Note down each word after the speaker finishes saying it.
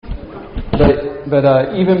But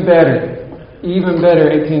even better,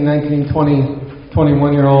 18, 19, 20,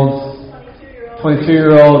 21-year-olds,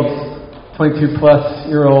 22-year-olds,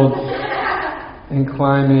 22-plus-year-olds, and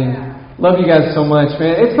climbing. Love you guys so much,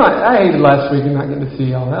 man. I hated last week and not getting to see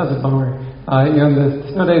y'all. That was a bummer. The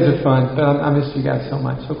snow days are fun, but I miss you guys so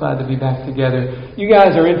much. So glad to be back together. You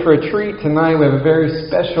guys are in for a treat tonight. We have a very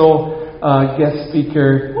special guest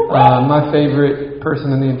speaker, my favorite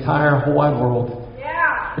person in the entire whole wide world.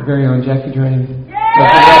 Yeah. Your very own Jackie Drain. Yeah.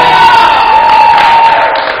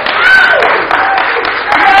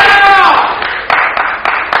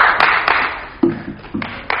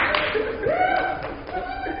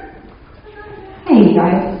 Hey, you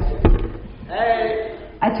guys. Hey.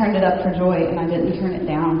 I turned it up for joy and I didn't turn it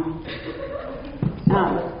down. So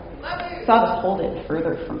I'll just hold it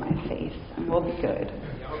further from my face and we'll be good.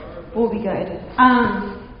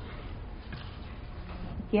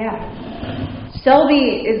 Yeah.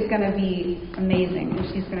 Shelby is going to be amazing and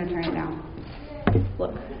she's going to turn it down.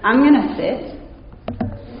 Look, I'm going to sit.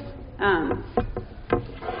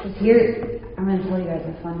 Here, I'm going to tell you guys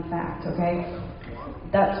a fun fact, okay?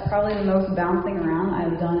 That's probably the most bouncing around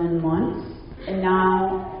I've done in months. And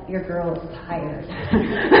now your girl is tired.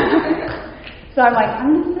 So I'm like,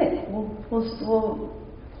 I'm going to sit. We'll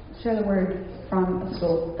share the word from a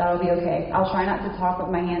stool. That'll be okay. I'll try not to talk with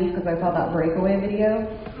my hands because I saw that breakaway video.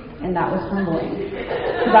 And that was humbling.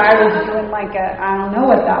 Because I was doing I don't know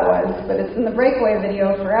what that was. But it's in the breakaway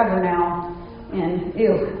video forever now. And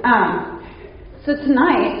ew. So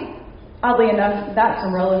tonight, oddly enough, that's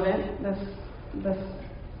irrelevant. This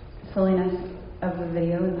silliness of the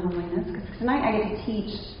video and the humbliness, because tonight I get to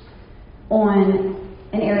teach on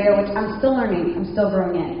an area which I'm still learning, I'm still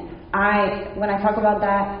growing in. When I talk about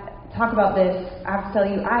this, I have to tell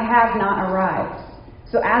you, I have not arrived.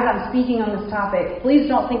 So as I'm speaking on this topic, please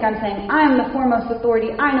don't think I'm saying I am the foremost authority,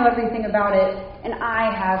 I know everything about it, and I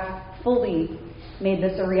have fully made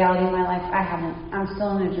this a reality in my life. I haven't. I'm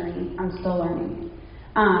still on a journey. I'm still learning.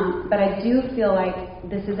 But I do feel like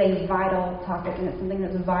this is a vital topic, and it's something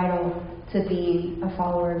that's vital to being a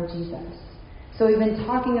follower of Jesus. So we've been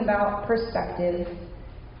talking about perspective,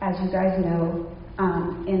 as you guys know,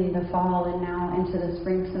 in the fall and now into the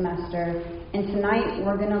spring semester. And tonight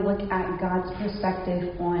we're going to look at God's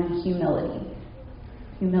perspective on humility.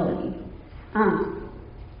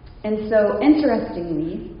 And so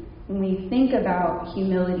interestingly, when we think about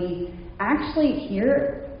humility, I actually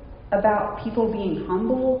hear about people being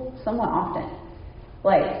humble somewhat often.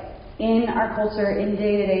 Like in our culture, in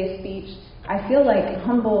day-to-day speech, I feel like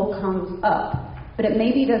humble comes up, but it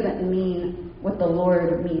maybe doesn't mean what the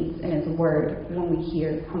Lord means in His Word when we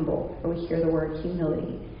hear humble or we hear the word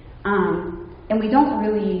humility. And we don't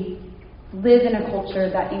really live in a culture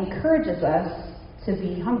that encourages us to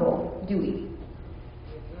be humble, do we?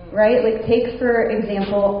 Right? Like take, for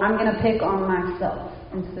example, I'm going to pick on myself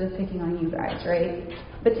instead of picking on you guys, right?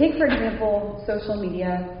 But take, for example, social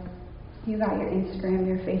media. You got your Instagram,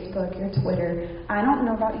 your Facebook, your Twitter. I don't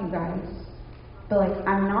know about you guys, but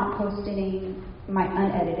I'm not posting my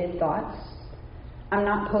unedited thoughts. I'm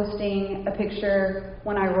not posting a picture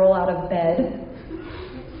when I roll out of bed,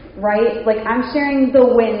 right? I'm sharing the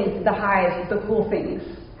wins, the highs, the cool things.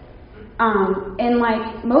 And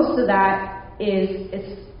most of that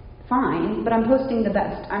is fine, but I'm posting the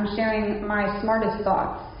best. I'm sharing my smartest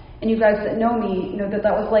thoughts. And you guys that know me know that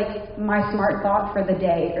was my smart thought for the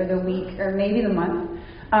day or the week or maybe the month.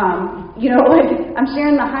 I'm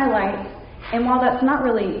sharing the highlights. And while that's not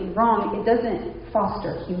really wrong, it doesn't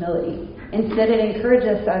foster humility. Instead, it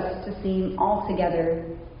encourages us to seem all together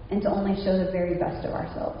and to only show the very best of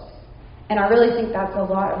ourselves. And I really think that's a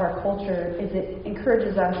lot of our culture, is it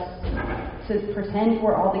encourages us to pretend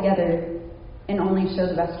we're all together and only show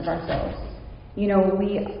the best of ourselves. We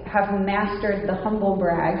have mastered the humble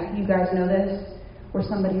brag. You guys know this, where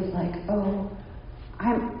somebody's like, oh,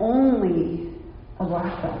 I'm only a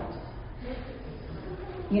black belt.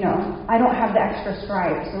 I don't have the extra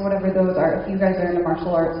stripes or whatever those are. If you guys are into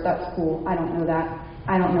martial arts, that's cool. I don't know that.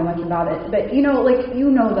 I don't know much about it. But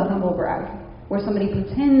the humble brag, where somebody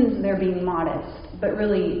pretends they're being modest, but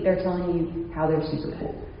really they're telling you how they're super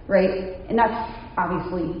cool, right? And that's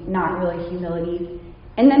obviously not really humility.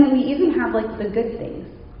 And then we even have the good things,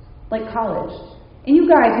 like college. And you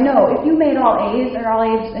guys know, if you made all A's or all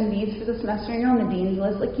A's and B's for the semester and you're on the dean's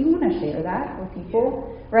list, you want to share that with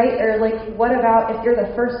people, right? Or what about if you're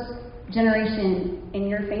the first generation in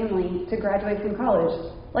your family to graduate from college?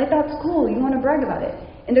 That's cool. You want to brag about it.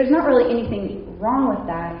 And there's not really anything wrong with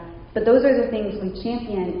that, but those are the things we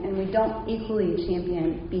champion, and we don't equally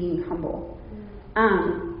champion being humble.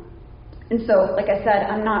 And so, like I said,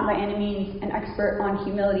 I'm not by any means an expert on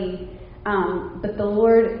humility. But the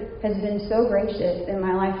Lord has been so gracious in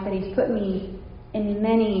my life that He's put me in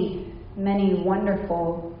many, many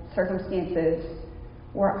wonderful circumstances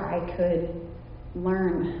where I could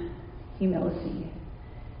learn humility.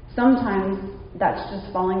 Sometimes that's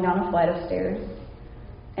just falling down a flight of stairs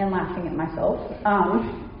and laughing at myself,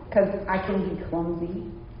 because I can be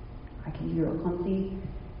clumsy. I can be real clumsy.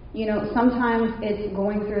 You know, sometimes it's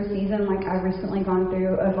going through a season like I've recently gone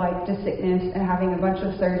through of like just sickness and having a bunch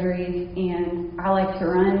of surgeries, and I like to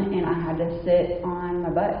run, and I had to sit on my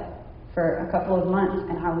butt for a couple of months,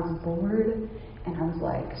 and I was bored, and I was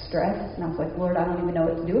like stressed, and I was like, Lord, I don't even know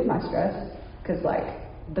what to do with my stress, because like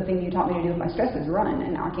the thing you taught me to do with my stress is run,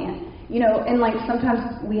 and now I can't. You know, and like sometimes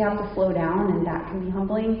we have to slow down, and that can be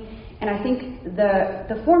humbling. And I think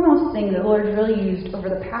the foremost thing the Lord really used over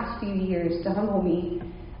the past few years to humble me,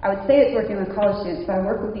 I would say it's working with college students, but I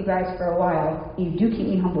work with you guys for a while. You do keep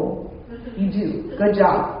me humble. You do. Good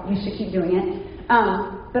job. You should keep doing it.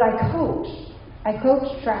 But I coach. I coach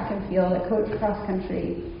track and field. I coach cross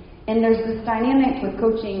country. And there's this dynamic with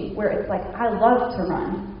coaching where it's like, I love to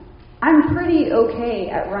run. I'm pretty okay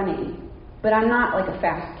at running, but I'm not like a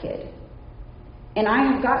fast kid. And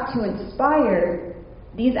I have got to inspire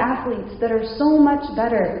these athletes that are so much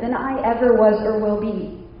better than I ever was or will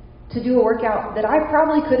be to do a workout that I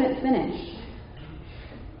probably couldn't finish.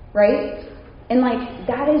 Right? And like,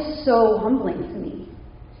 that is so humbling to me.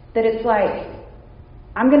 That it's like,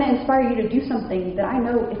 I'm going to inspire you to do something that I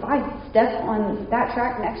know if I step on that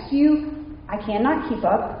track next to you, I cannot keep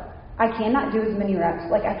up. I cannot do as many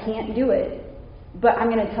reps. Like, I can't do it. But I'm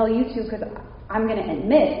going to tell you to, because I'm going to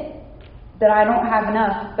admit that I don't have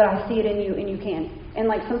enough, but I see it in you and you can. And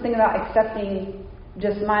like something about accepting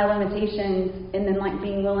just my limitations and then like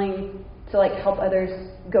being willing to like help others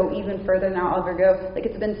go even further than I'll ever go. Like,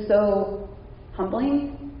 it's been so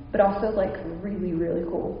humbling, but also like really, really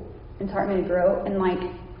cool. And taught me to grow, and like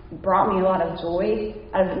brought me a lot of joy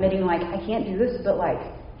out of admitting like I can't do this, but like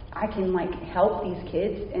I can like help these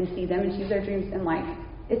kids and see them achieve their dreams, and like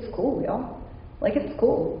it's cool, y'all. Like, it's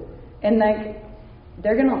cool. And like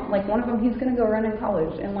they're gonna, like, one of them, he's gonna go run in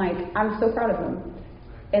college, and like I'm so proud of him.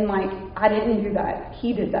 And like, I didn't do that.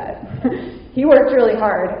 He did that. He worked really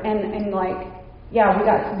hard, and like, yeah, we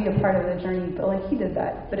got to be a part of the journey, but like he did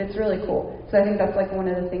that. But it's really cool. So I think that's like one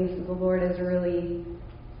of the things that the Lord has really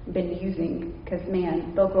been using, because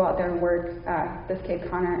man, they'll go out there and work. This kid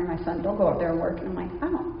Connor and my son, they'll go out there and work, and I'm like,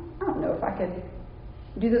 I don't know if I could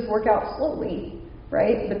do this workout slowly,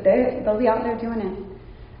 right? But they'll be out there doing it.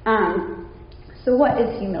 So what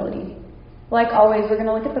is humility? Like always, we're going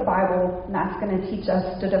to look at the Bible, and that's going to teach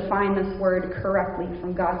us to define this word correctly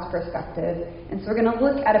from God's perspective. And so we're going to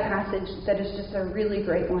look at a passage that is just a really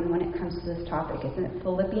great one when it comes to this topic. It's in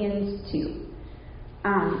Philippians 2.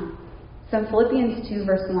 So in Philippians 2,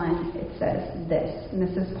 verse 1, it says this, and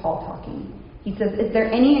this is Paul talking. He says, "Is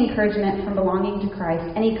there any encouragement from belonging to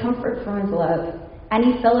Christ, any comfort from his love,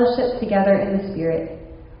 any fellowship together in the Spirit?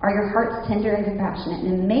 Are your hearts tender and compassionate?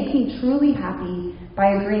 And make me truly happy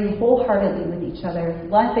by agreeing wholeheartedly with each other,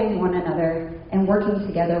 loving one another, and working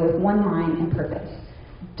together with one mind and purpose.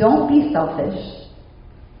 Don't be selfish.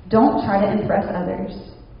 Don't try to impress others.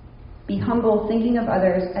 Be humble, thinking of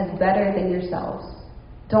others as better than yourselves.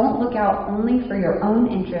 Don't look out only for your own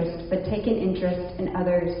interest, but take an interest in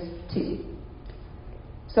others too."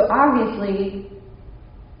 So obviously,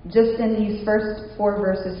 just in these first 4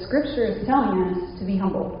 verses, Scripture is telling us to be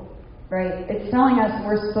humble, right? It's telling us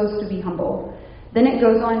we're supposed to be humble. Then it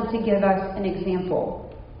goes on to give us an example,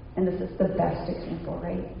 and this is the best example,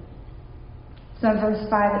 right? So in verse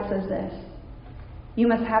 5 it says this, "You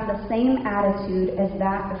must have the same attitude as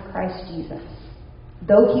that of Christ Jesus.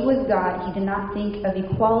 Though he was God, he did not think of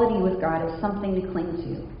equality with God as something to cling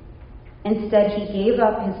to. Instead, he gave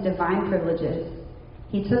up his divine privileges.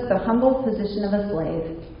 He took the humble position of a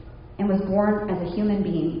slave and was born as a human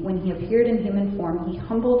being. When he appeared in human form, he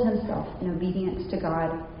humbled himself in obedience to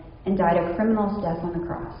God and died a criminal's death on the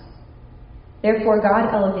cross. Therefore,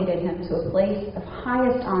 God elevated him to a place of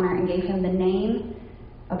highest honor and gave him the name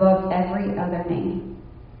above every other name."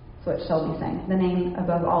 That's what Shelby's saying, the name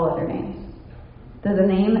above all other names. "To the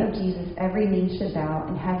name of Jesus, every knee should bow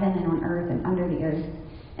in heaven and on earth and under the earth,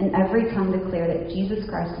 and every tongue declare that Jesus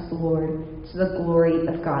Christ is the Lord, to the glory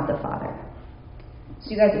of God the Father."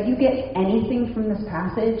 So you guys, if you get anything from this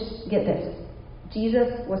passage, get this.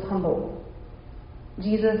 Jesus was humble.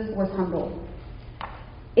 Jesus was humble.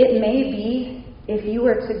 It may be, if you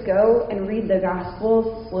were to go and read the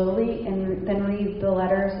Gospels slowly and then read the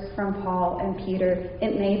letters from Paul and Peter,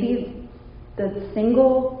 it may be the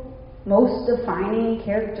single most defining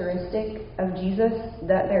characteristic of Jesus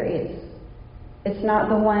that there is. It's not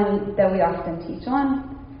the one that we often teach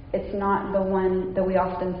on. It's not the one that we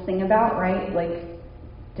often sing about, right? Like,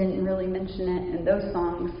 didn't really mention it in those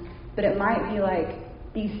songs. But it might be like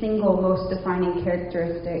the single most defining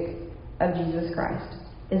characteristic of Jesus Christ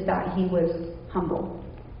is that he was humble.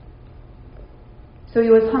 So he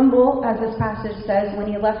was humble, as this passage says, when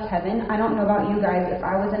he left heaven. I don't know about you guys. If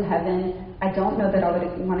I was in heaven, I don't know that I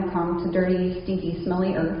would want to come to dirty, stinky,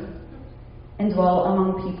 smelly earth and dwell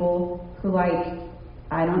among people who, like,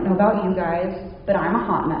 I don't know about you guys, but I'm a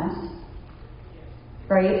hot mess.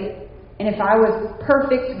 Right? And if I was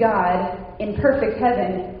perfect God in perfect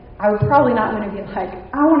heaven, I would probably not want to be like,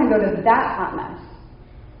 I want to go to that hot mess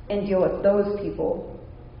and deal with those people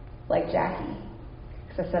like Jackie.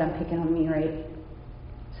 Because I said I'm picking on me, right?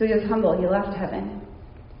 So he was humble. He left heaven.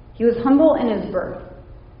 He was humble in his birth.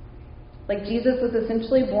 Like, Jesus was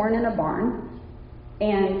essentially born in a barn.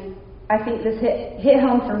 And I think this hit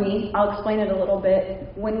home for me. I'll explain it a little bit.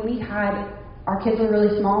 When we had, our kids were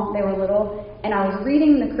really small, they were little, and I was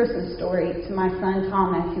reading the Christmas story to my son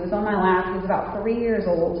Thomas. He was on my lap. He was about 3 years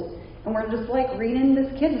old. And we're just like reading this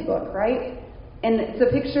kid's book, right? And it's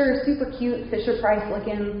a picture, super cute, Fisher-Price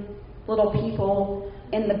looking little people.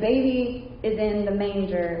 And the baby is in the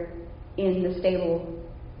manger in the stable.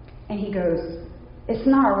 And he goes, "It's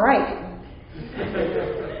not right."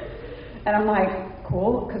 And I'm like,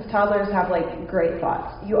 cool, because toddlers have like great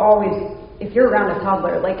thoughts. You always, if you're around a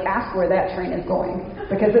toddler, like ask where that train is going,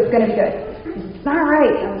 because it's going to be good. "It's not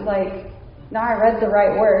right." And I was like, no, I read the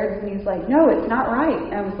right words. And he's like, "No, it's not right."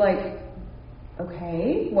 And I was like,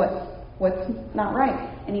 okay, what's not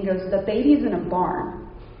right? And he goes, "The baby's in a barn."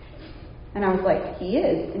 And I was like, he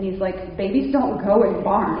is. And he's like, "Babies don't go in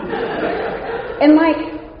barns." And like,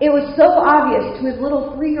 it was so obvious to his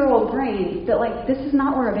little 3-year-old brain that like, this is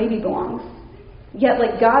not where a baby belongs. Yet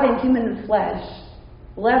like, God in human flesh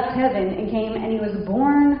left heaven and came, and he was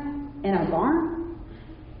born in a barn.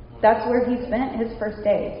 That's where he spent his first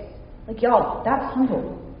days. Like, y'all, that's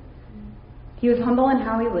humble. He was humble in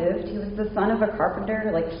how he lived. He was the son of a carpenter.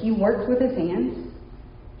 Like, he worked with his hands.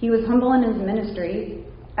 He was humble in his ministry.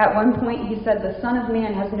 At one point, he said, "The Son of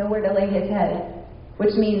Man has nowhere to lay his head,"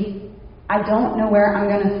 which means, I don't know where I'm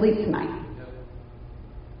going to sleep tonight.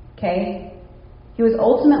 Okay? He was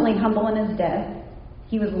ultimately humble in his death.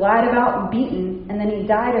 He was lied about, beaten, and then he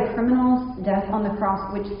died a criminal's death on the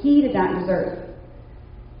cross, which he did not deserve.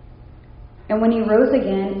 And when he rose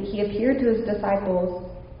again, he appeared to his disciples.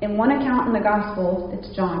 In one account in the Gospels,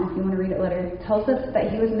 it's John, if you want to read it later, it tells us that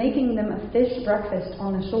he was making them a fish breakfast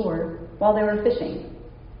on the shore while they were fishing.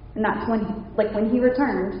 And that's when he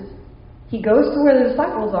returned, he goes to where the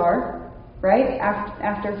disciples are, right,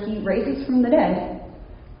 after he raises from the dead,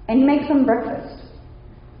 and he makes them breakfast.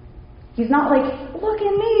 He's not like, "Look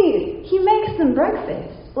at me." He makes them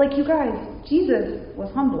breakfast. Like, you guys, Jesus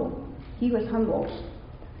was humble. He was humble.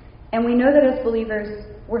 And we know that as believers,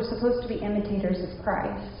 we're supposed to be imitators of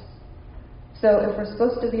Christ. So if we're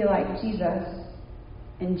supposed to be like Jesus,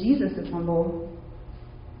 and Jesus is humble,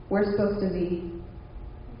 we're supposed to be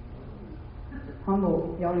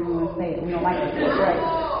humble. Y'all don't even want to say it. We don't like it. Right?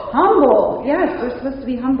 Humble. Yes, we're supposed to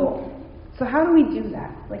be humble. So how do we do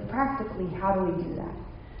that? Like, practically, how do we do that?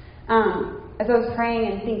 As I was praying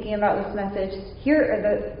and thinking about this message, here are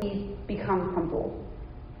the we become humble.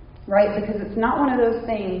 Right? Because it's not one of those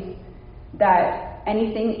things that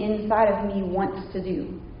anything inside of me wants to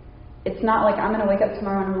do. It's not like I'm going to wake up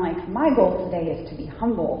tomorrow and I'm like, my goal today is to be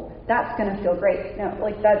humble. That's going to feel great. No,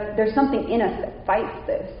 like that. There's something in us that fights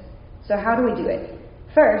this. So how do we do it?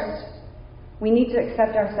 First, we need to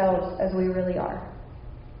accept ourselves as we really are.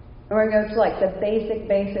 And we're going to go to like the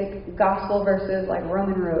basic gospel verses like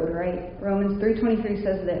Roman road, right? Romans 3:23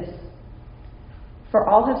 says this: "For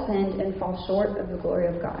all have sinned and fall short of the glory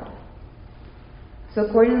of God." So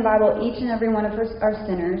according to the Bible, each and every one of us are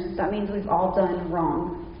sinners. That means we've all done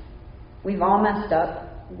wrong. We've all messed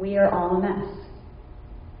up. We are all a mess.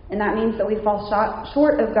 And that means that we fall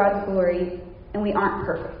short of God's glory, and we aren't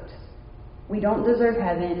perfect. We don't deserve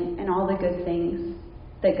heaven and all the good things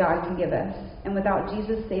that God can give us. And without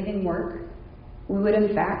Jesus' saving work, we would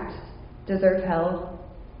in fact deserve hell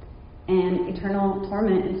and eternal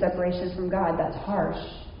torment and separation from God. That's harsh,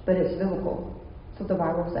 but it's biblical. That's what the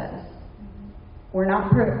Bible says. We're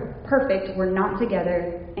not perfect, we're not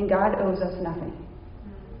together, and God owes us nothing.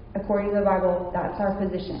 According to the Bible, that's our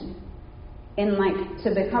position. And like,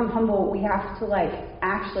 to become humble, we have to like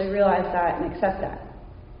actually realize that and accept that.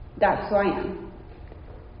 That's who I am.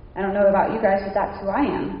 I don't know about you guys, but that's who I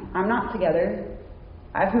am. I'm not together.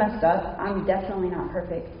 I've messed up. I'm definitely not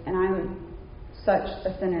perfect. And I'm such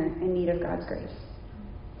a sinner in need of God's grace.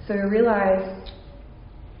 So we realize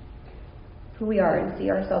who we are and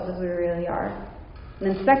see ourselves as we really are.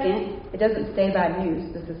 And then second, it doesn't stay bad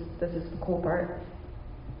news. This is the cool part.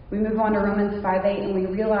 We move on to Romans 5:8 and we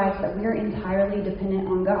realize that we are entirely dependent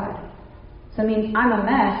on God. So it means I'm a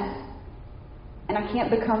mess, and I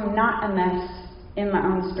can't become not a mess in my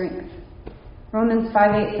own strength. Romans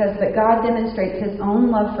 5:8 says that God demonstrates his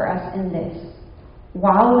own love for us in this.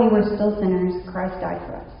 While we were still sinners, Christ died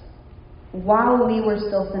for us. While we were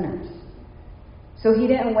still sinners. So he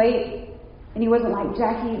didn't wait, and he wasn't like,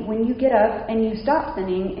 Jackie, when you get up and you stop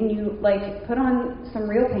sinning and you put on some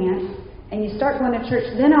real pants and you start going to church,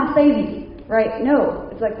 then I'll save you. Right? No.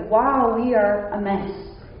 It's like while we are a mess,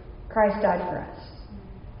 Christ died for us.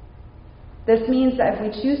 This means that if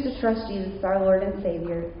we choose to trust Jesus as our Lord and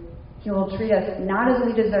Savior, he will treat us not as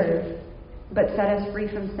we deserve, but set us free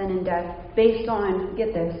from sin and death based on,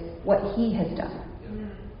 get this, what he has done.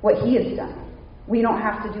 What he has done. We don't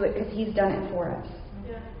have to do it because he's done it for us.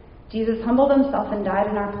 Jesus humbled himself and died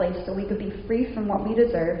in our place so we could be free from what we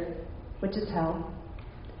deserve, which is hell,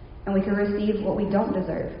 and we could receive what we don't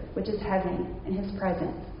deserve, which is heaven and his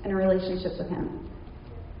presence and a relationship with him.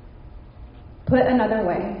 Put another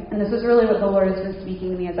way, and this is really what the Lord has been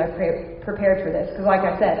speaking to me as I prepared for this, because like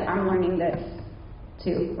I said, I'm learning this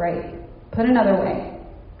too, right? Put another way,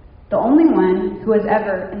 the only one who has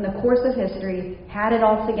ever, in the course of history, had it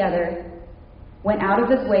all together, went out of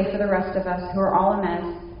his way for the rest of us who are all a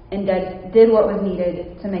mess, and did what was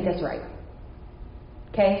needed to make us right.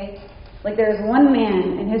 Okay? Like there's one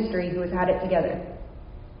man in history who has had it together,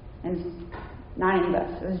 and not any of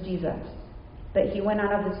us, it was Jesus. But he went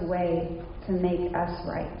out of his way to make us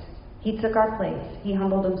right. He took our place. He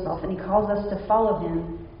humbled himself, and he calls us to follow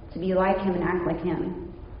him, to be like him and act like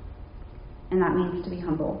him. And that means to be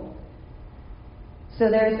humble. So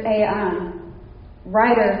there's a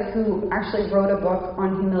writer who actually wrote a book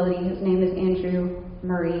on humility. His name is Andrew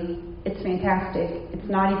Murray. It's fantastic. It's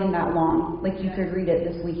not even that long. Like you could read it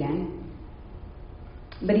this weekend.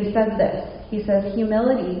 But he says this. He says,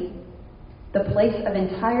 humility, the place of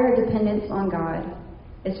entire dependence on God,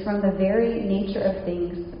 is from the very nature of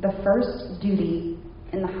things the first duty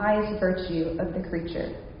and the highest virtue of the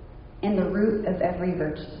creature, and the root of every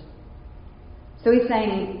virtue. So he's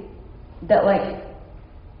saying that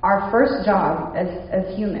our first job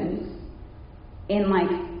as humans, and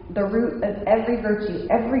the root of every virtue,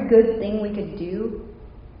 every good thing we could do,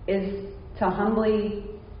 is to humbly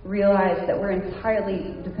realize that we're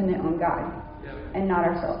entirely dependent on God and not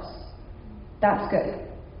ourselves. That's good.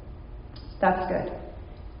 That's good.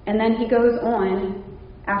 And then he goes on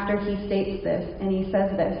after he states this, and he says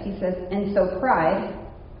this. He says, and so pride,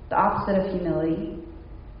 the opposite of humility,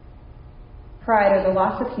 pride or the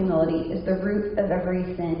loss of humility is the root of every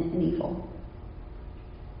sin and evil.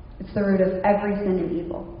 It's the root of every sin and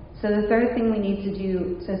evil. So the third thing we need to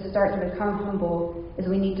do to start to become humble is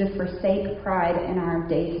we need to forsake pride in our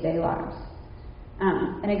day-to-day lives.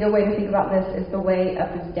 And a good way to think about this is the way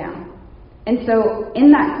up is down. And so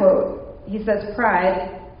in that quote, he says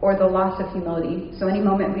pride or the loss of humility. So any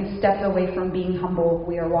moment we've stepped away from being humble,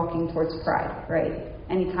 we are walking towards pride, right?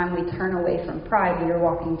 Anytime we turn away from pride, we are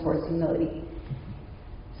walking towards humility.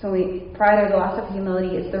 So pride or the loss of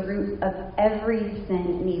humility is the root of every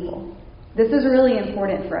sin and evil. This is really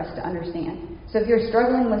important for us to understand. So if you're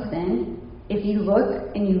struggling with sin, if you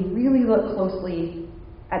look and you really look closely,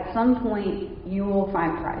 at some point you will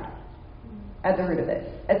find pride at the root of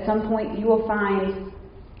it. At some point you will find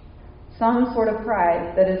some sort of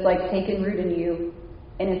pride that is taken root in you,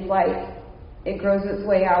 and it grows its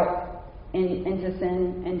way out into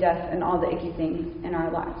sin and death and all the icky things in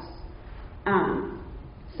our lives.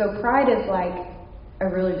 So pride is a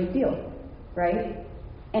really big deal, right?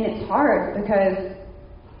 And it's hard because,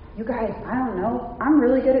 you guys, I don't know, I'm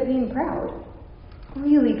really good at being proud.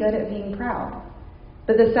 Really good at being proud.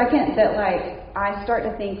 But the second that I start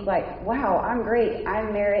to think wow, I'm great, I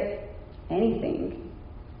merit anything,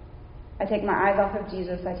 I take my eyes off of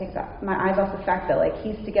Jesus, I take my eyes off the fact that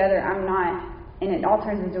he's together, I'm not, and it all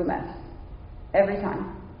turns into a mess. Every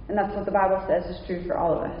time. And that's what the Bible says is true for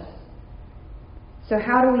all of us. So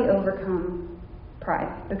how do we overcome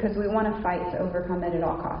pride? Because we want to fight to overcome it at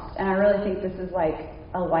all costs. And I really think this is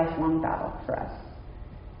a lifelong battle for us.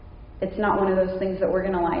 It's not one of those things that we're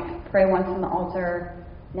going to pray once on the altar,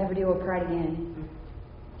 never deal with pride again.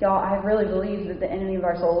 Y'all, I really believe that the enemy of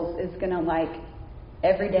our souls is going to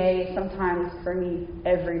every day, sometimes for me,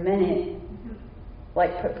 every minute,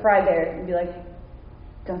 put pride there and be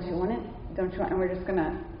don't you want it? Don't you want it? And we're just going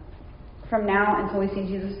to, from now until we see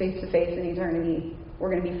Jesus face to face in eternity, we're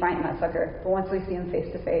going to be fighting that sucker. But once we see him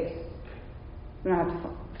face to face, we don't have to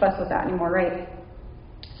fuss with that anymore, right?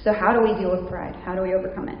 So how do we deal with pride? How do we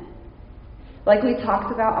overcome it? Like we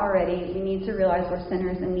talked about already, we need to realize we're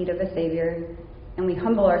sinners in need of a Savior, and we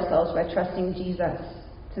humble ourselves by trusting Jesus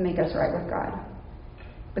to make us right with God.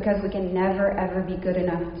 Because we can never, ever be good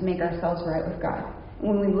enough to make ourselves right with God.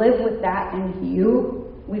 When we live with that in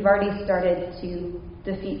view, we've already started to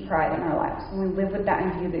defeat pride in our lives. When we live with that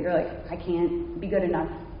in view, that you're like, I can't be good enough.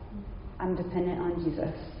 I'm dependent on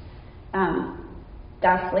Jesus.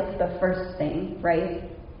 That's like the first thing, right?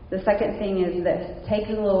 The second thing is this: take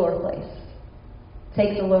the lower place.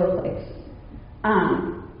 Take the lower place.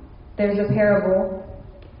 There's a parable.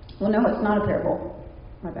 Well, no, it's not a parable.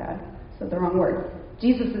 My bad. I said the wrong word.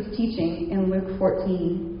 Jesus is teaching in Luke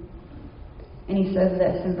 14, and he says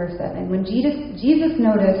this in verse 7. When Jesus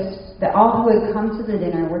noticed that all who had come to the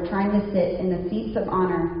dinner were trying to sit in the seats of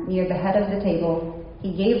honor near the head of the table,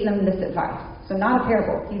 he gave them this advice. So not a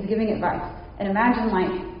parable. He's giving advice. And imagine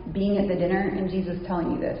like being at the dinner and Jesus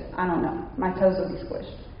telling you this. I don't know. My toes would be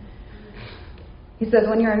squished. He says,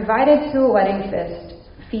 when you're invited to a wedding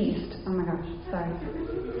feast. Oh my gosh, sorry.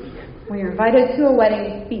 When you're invited to a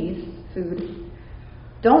wedding food,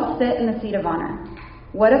 don't sit in the seat of honor.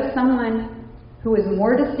 What if someone who is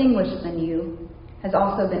more distinguished than you has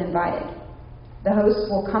also been invited? The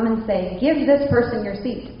host will come and say, give this person your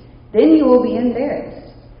seat. Then you will be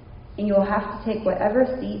embarrassed, and you will have to take whatever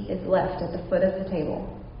seat is left at the foot of the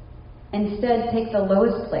table. Instead, take the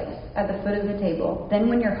lowest place at the foot of the table. Then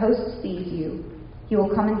when your host sees you, he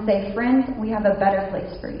will come and say, friend, we have a better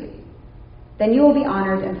place for you. Then you will be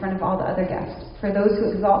honored in front of all the other guests. For those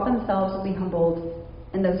who exalt themselves will be humbled,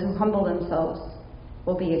 and those who humble themselves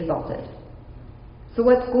will be exalted. So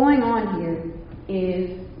what's going on here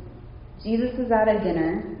is Jesus is at a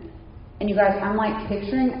dinner, and you guys, I'm like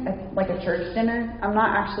picturing a church dinner. I'm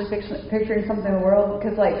not actually picturing something in the world,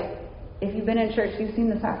 because like, if you've been in church, you've seen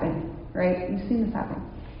this happen, right? You've seen this happen.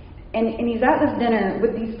 And he's at this dinner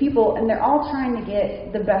with these people, and they're all trying to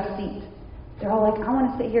get the best seat. They're all like, I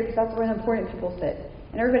want to sit here because that's where the important people sit.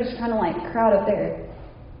 And everybody's trying to like crowd up there.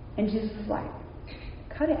 And Jesus is like,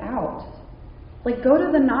 cut it out. Like, go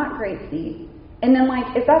to the not great seat. And then like,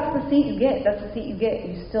 if that's the seat you get, that's the seat you get.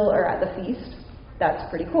 You still are at the feast. That's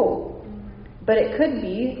pretty cool. But it could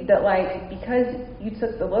be that like, because you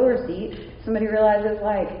took the lower seat, somebody realizes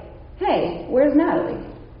like, hey, where's Natalie?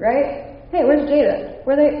 Right? Hey, where's Jada?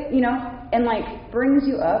 Where they, and like brings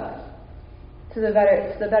you up to the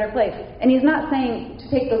better place. And he's not saying to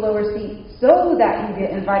take the lower seat so that you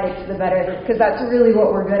get invited to the better, because that's really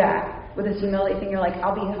what we're good at with this humility thing. You're like,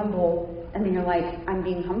 I'll be humble, and then you're like, I'm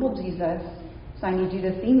being humble, Jesus, so I need you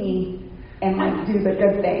to see me and like do the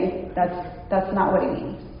good thing. That's not what he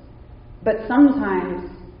means. But sometimes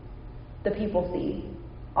the people see.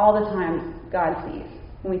 All the time God sees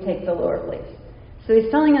when we take the lower place. So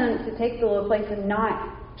he's telling them to take the low place and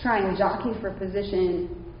not try and jockey for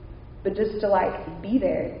position, but just to like be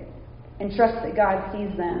there and trust that God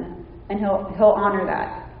sees them, and he'll honor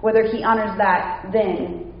that. Whether he honors that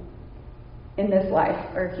then in this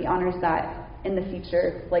life, or if he honors that in the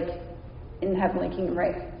future, like in the heavenly kingdom,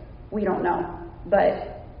 right? We don't know.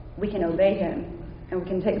 But we can obey him, and we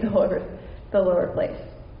can take the lower place.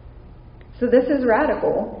 So this is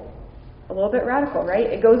radical. A little bit radical, right?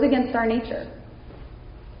 It goes against our nature.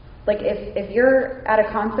 Like if you're at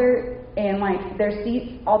a concert and like there's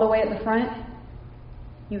seats all the way at the front,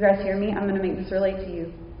 you guys hear me? I'm going to make this relate to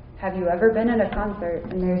you. Have you ever been at a concert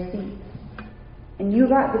and there's seats and you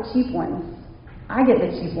got the cheap ones? I get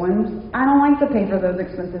the cheap ones. I don't like to pay for those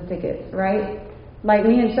expensive tickets, right? Like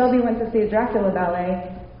me and Shelby went to see Dracula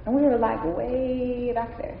ballet, and we were like way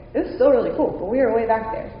back there. It was still really cool, but we were way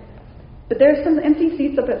back there. But there's some empty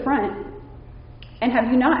seats up at front, and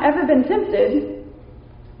have you not ever been tempted?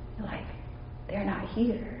 They're not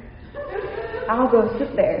here. I'll go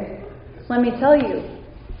sit there. Let me tell you,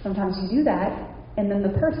 sometimes you do that, and then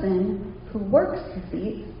the person who works the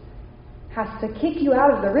seat has to kick you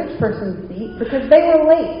out of the rich person's seat because they were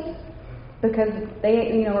late. Because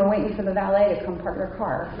they, were waiting for the valet to come park their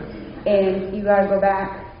car. And you gotta go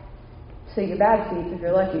back to your bad seats if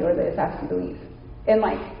you're lucky, or they just ask you to leave. And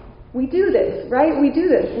like, we do this, right? We do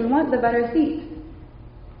this. We want the better seat.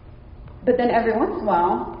 But then every once in a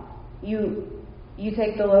while, you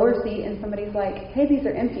take the lower seat and somebody's like, hey, these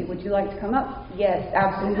are empty. Would you like to come up? Yes,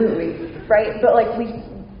 absolutely. Right? But like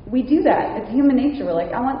we do that. It's human nature. We're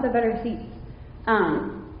like, I want the better seats.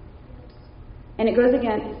 And it goes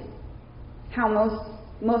against how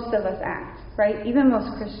most of us act, right? Even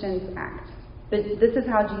most Christians act. But this is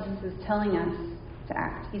how Jesus is telling us to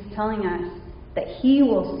act. He's telling us that he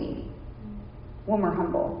will see when we're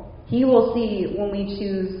humble. He will see when we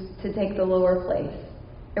choose to take the lower place.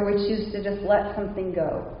 Or we choose to just let something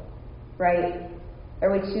go, right?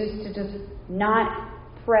 Or we choose to just not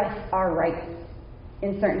press our rights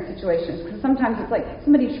in certain situations. Because sometimes it's like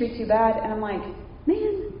somebody treats you bad, and I'm like,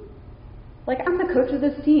 man, like I'm the coach of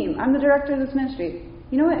this team. I'm the director of this ministry.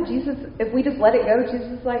 You know what? Jesus, if we just let it go,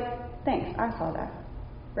 Jesus is like, thanks, I saw that.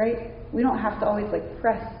 Right? We don't have to always like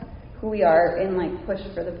press who we are and like push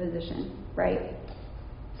for the position. Right?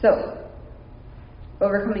 So,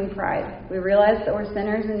 overcoming pride. We realize that we're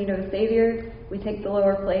sinners in need of a Savior. We take the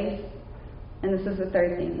lower place. And this is the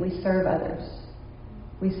third thing. We serve others.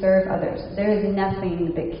 We serve others. There is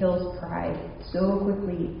nothing that kills pride so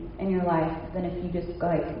quickly in your life than if you just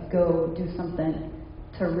like go do something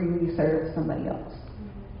to really serve somebody else.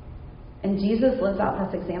 And Jesus lives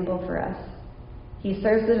out this example for us. He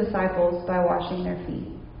serves the disciples by washing their feet.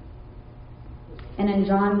 And in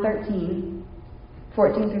John 13,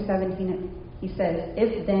 14 through 17, he says,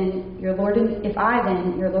 If I then, your Lord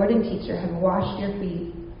and teacher, have washed your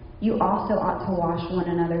feet, you also ought to wash one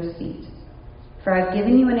another's feet. For I've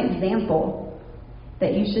given you an example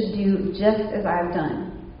that you should do just as I've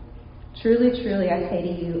done. Truly, truly, I say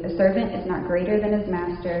to you, a servant is not greater than his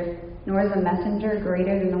master, nor is a messenger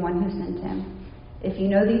greater than the one who sent him. If you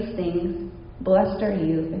know these things, blessed are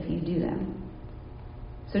you if you do them.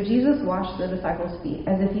 So Jesus washed the disciples' feet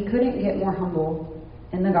as if he couldn't get more humble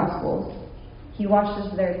in the Gospels. He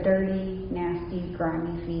washes their dirty, nasty,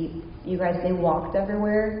 grimy feet. You guys, they walked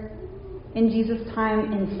everywhere in Jesus'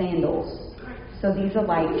 time in sandals. So these are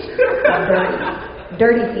like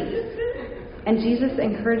dirty feet. And Jesus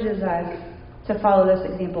encourages us to follow this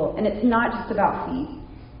example. And it's not just about feet.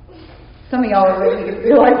 Some of y'all are really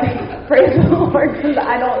feel like, praise the Lord, because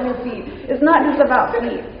I don't do feet. It's not just about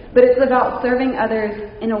feet, but it's about serving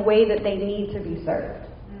others in a way that they need to be served.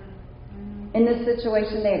 In this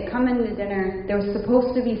situation, they had come into dinner. There was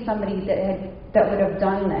supposed to be somebody that would have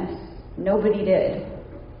done this. Nobody did.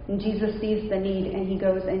 And Jesus sees the need, and he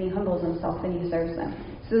goes and he humbles himself and he serves them.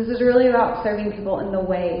 So this is really about serving people in the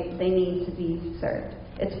way they need to be served.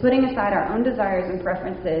 It's putting aside our own desires and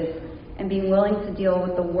preferences and being willing to deal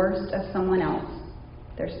with the worst of someone else,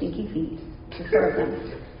 their stinky feet, to serve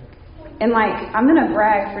them. And like, I'm going to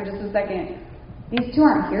brag for just a second. These two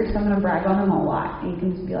aren't here, so I'm going to brag on them a lot. And you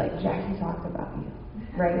can just be like, Jackie talked about you,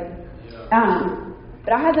 right?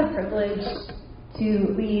 But I had the privilege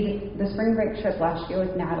to lead the spring break trip last year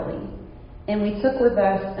with Natalie. And we took with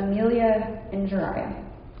us Amelia and Jariah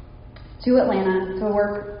to Atlanta to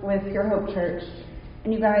work with Pure Hope Church.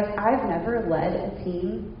 And you guys, I've never led a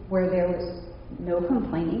team where there was no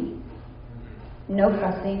complaining, no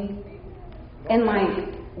fussing, and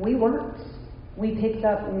like, we worked. We picked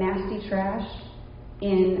up nasty trash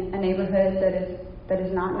in a neighborhood that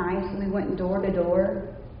is not nice. We went door to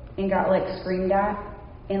door and got like screamed at,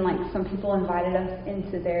 and like some people invited us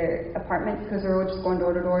into their apartments because we were just going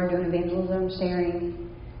door to door doing evangelism, sharing,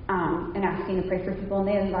 and asking to pray for people, and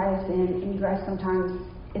they invite us in. And you guys, sometimes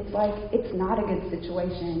it's like it's not a good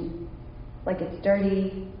situation. Like, it's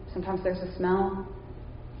dirty. Sometimes there's a smell,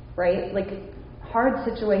 right? Like, hard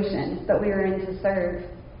situations that we were in to serve.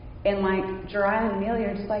 And like, Jariah and Amelia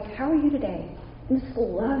are just like, how are you today? And just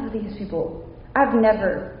love these people. I've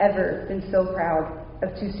never, ever been so proud of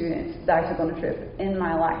two students that I took on a trip in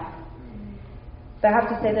my life. But I have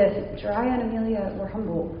to say this, Jariah and Amelia were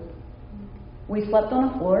humble. We slept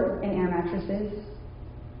on the floor in air mattresses.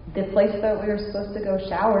 The place that we were supposed to go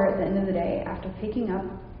shower at the end of the day after picking up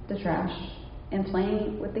the trash and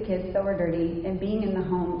playing with the kids that were dirty and being in the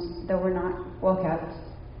homes that were not well kept.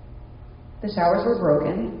 The showers were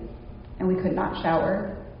broken and we could not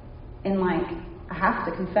shower. And like, I have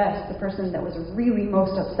to confess, the person that was really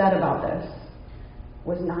most upset about this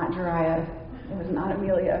was not Jariah. It was not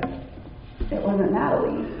Amelia. It wasn't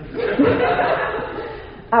Natalie.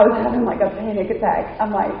 I was having like a panic attack.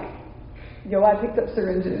 I'm like, yo, I picked up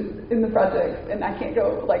syringes in the project and I can't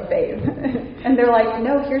go like bathe. And they're like,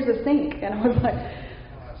 no, here's the sink. And I was like,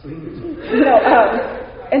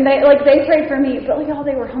 and they prayed for me, but like, y'all,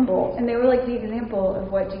 they were humble and they were like the example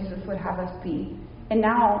of what Jesus would have us be. And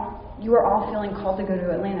now you are all feeling called to go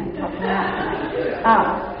to Atlanta and talk to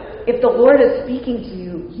them. If the Lord is speaking to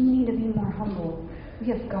you, you need to be more humble. We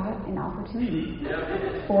have got an opportunity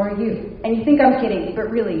for you. And you think I'm kidding, but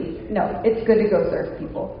really, no, it's good to go serve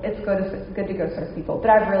people. It's good to go serve people. But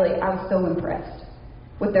I was so impressed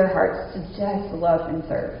with their hearts to just love and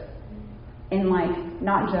serve. And like,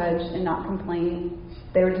 not judge and not complain.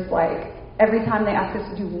 They were just like, every time they asked us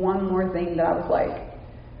to do one more thing that I was like,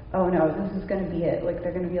 oh no, this is going to be it. Like,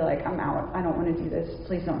 they're going to be like, I'm out. I don't want to do this.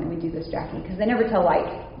 Please don't let me do this, Jackie. Because they never tell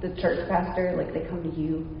like the church pastor, like they come to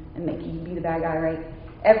you and make you be the bad guy, right?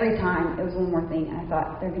 Every time it was one more thing. And I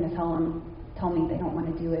thought, they're going to tell me they don't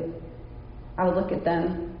want to do it. I would look at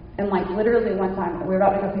them And like literally one time, we were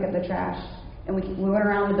about to go pick up the trash, and we went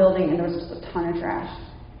around the building, and there was just a ton of trash.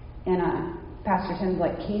 And Pastor Tim's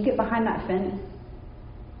like, "Can you get behind that fence?"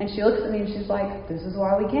 And she looks at me and she's like, "This is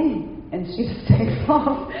why we came." And she just takes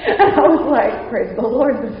off. And I was like, "Praise the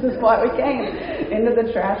Lord, this is why we came." Into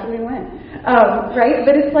the trash we went. Right?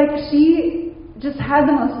 But it's like she just had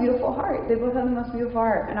the most beautiful heart. They both had the most beautiful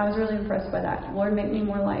heart. And I was really impressed by that. Lord, make me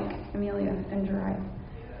more like Amelia and Jariah.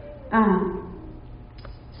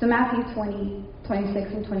 So Matthew 20,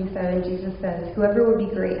 26 and 27, Jesus says, "Whoever will be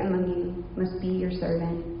great among you must be your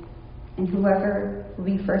servant, and whoever will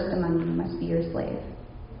be first among you must be your slave."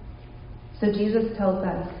 So Jesus tells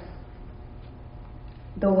us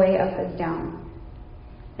the way up is down,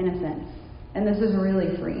 in a sense. And this is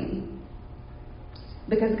really freeing.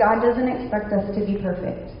 Because God doesn't expect us to be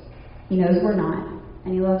perfect. He knows we're not,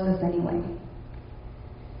 and He loves us anyway.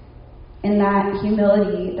 And that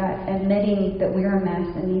humility, that admitting that we're a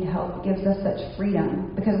mess and need help, gives us such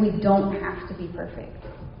freedom, because we don't have to be perfect.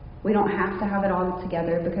 We don't have to have it all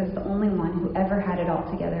together, because the only one who ever had it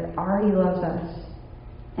all together already loves us,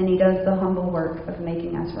 and He does the humble work of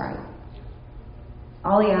making us right.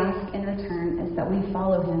 All He asks in return is that we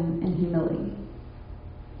follow Him in humility.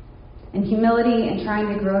 And humility and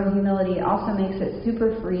trying to grow in humility also makes it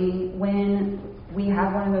super freeing when we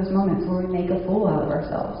have one of those moments where we make a fool out of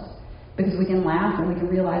ourselves. Because we can laugh and we can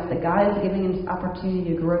realize that God is giving us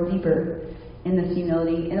opportunity to grow deeper in this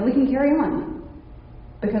humility, and then we can carry on.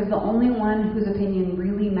 Because the only one whose opinion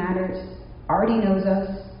really matters already knows us,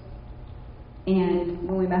 and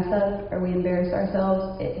when we mess up or we embarrass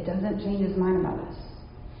ourselves, it doesn't change His mind about us.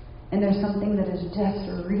 And there's something that is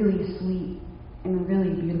just really sweet and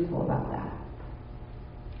really beautiful about that.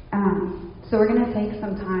 So we're going to take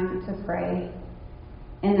some time to pray.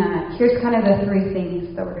 And here's kind of the three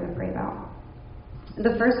things that we're going to pray about.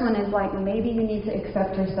 The first one is like, maybe you need to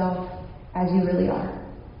accept yourself as you really are.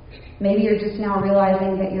 Maybe you're just now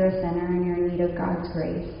realizing that you're a sinner and you're in need of God's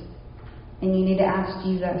grace. And you need to ask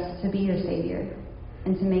Jesus to be your Savior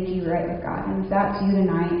and to make you right with God. And if that's you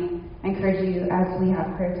tonight, I encourage you, as we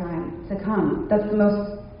have prayer time, to come. That's the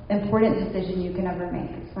most important decision you can ever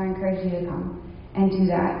make. So I encourage you to come and do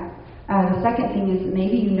that. The second thing is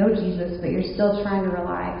maybe you know Jesus, but you're still trying to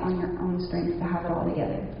rely on your own strength to have it all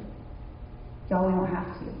together. Y'all, we don't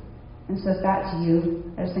have to. And so if that's you,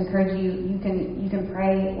 I just encourage you, you can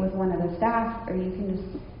pray with one of the staff, or you can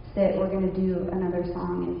just sit. We're going to do another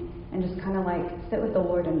song and just kind of like sit with the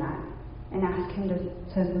Lord in that and ask Him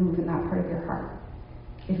to move in that part of your heart.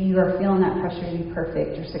 If you are feeling that pressure to be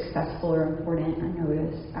perfect or successful or important or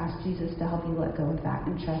noticed, ask Jesus to help you let go of that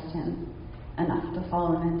and trust Him enough to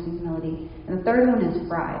follow Him into humility. And the third one is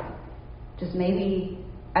pride. Just maybe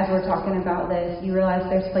as we're talking about this, you realize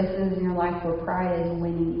there's places in your life where pride is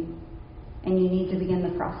winning, and you need to begin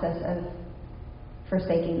the process of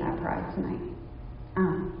forsaking that pride tonight.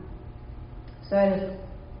 So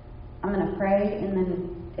I'm going to pray, and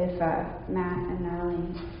then if Matt and Natalie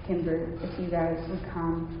and Kimber, if you guys would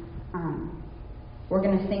come, we're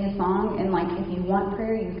going to sing a song, and like if you want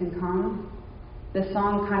prayer, you can come. The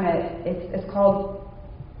song kind of, it's called,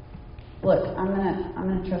 look, I'm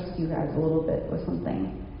gonna trust you guys a little bit with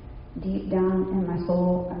something. Deep down in my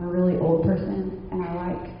soul, I'm a really old person, and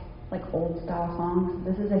I like old style songs.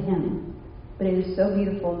 This is a hymn, but it is so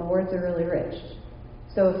beautiful, and the words are really rich.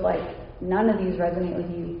 So if like none of these resonate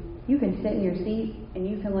with you, you can sit in your seat and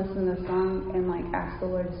you can listen to the song and like ask the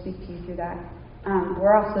Lord to speak to you through that.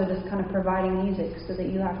 We're also just kind of providing music so that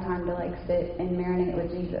you have time to like sit and marinate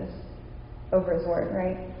with Jesus over His Word,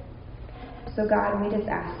 right? So God, we just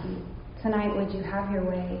ask you, tonight would you have your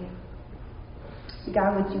way?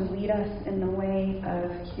 God, would you lead us in the way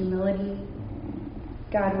of humility?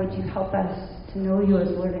 God, would you help us to know you as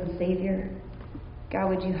Lord and Savior? God,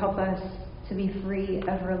 would you help us to be free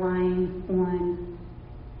of relying on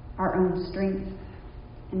our own strength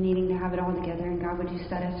and needing to have it all together? And God, would you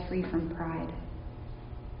set us free from pride?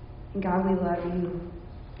 And God, we love you.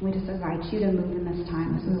 We just invite you to move in this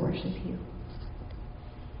time as we worship you.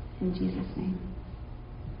 In Jesus' name.